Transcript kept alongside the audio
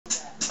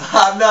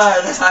Ah,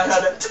 no, that's how I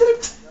had it. Do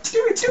it.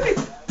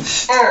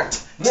 Alright,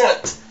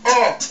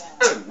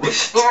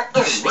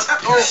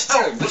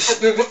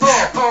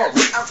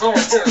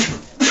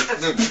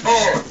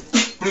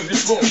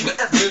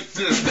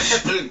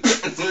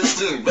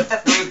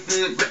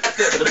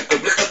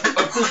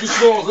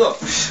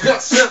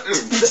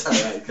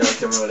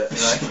 come with it.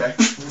 Right, okay.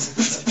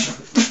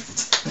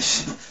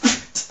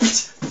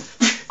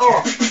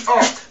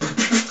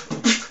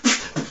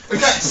 I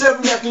got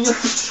 7 back in your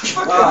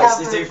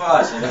It's too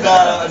fast. No,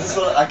 I just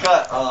want I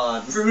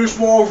can't. Finish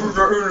more with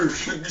the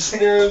English. The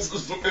stands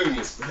is the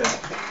English.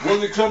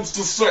 When it comes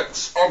to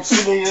sex, I'm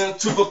similar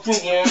to the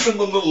finger in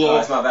the middle. Oh,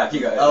 it's my bad.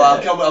 You got it. Oh,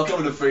 I'll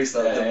come with the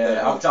freestyle.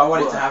 Yeah. I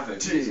want it to happen.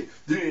 2,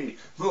 3,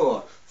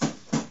 4.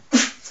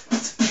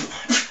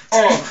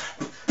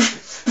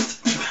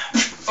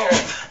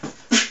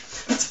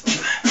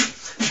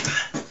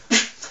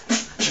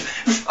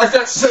 I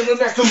got 7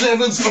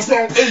 Mac-11s,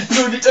 about 8,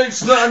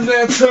 38s, 9,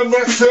 9, 10,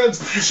 Mac 10s.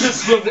 The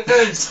shit's never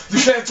ends. You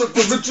can't touch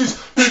the riches,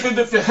 even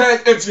if you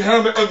had empty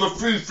hammer and the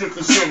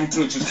 357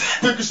 pitches.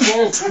 Big and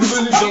small, the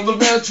minis on the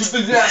match with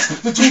the ass.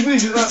 The 2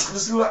 meters,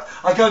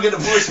 I can't get the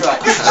voice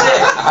right.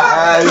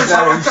 That's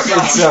how I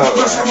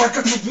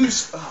got the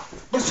beast.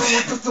 That's how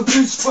I got the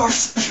beast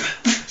box.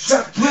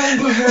 That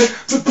Wrangler head,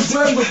 with the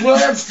blend of my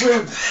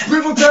hamstring.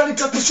 Little daddy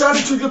got the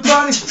shiny to your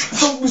body.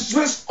 Don't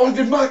resist on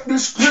your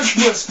madness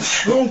Christmas.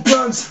 Long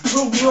guns,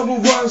 long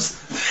rubber ones.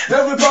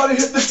 Everybody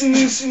hit the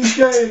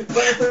DECK. When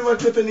I threw my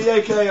clip in the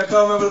AK, I can't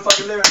remember the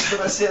fucking lyrics,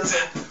 but I see it.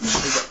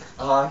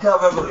 I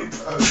can't remember.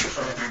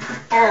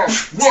 What?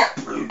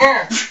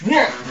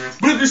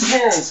 Biggie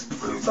Smalls.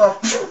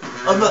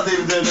 I'm not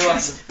even doing the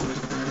rest.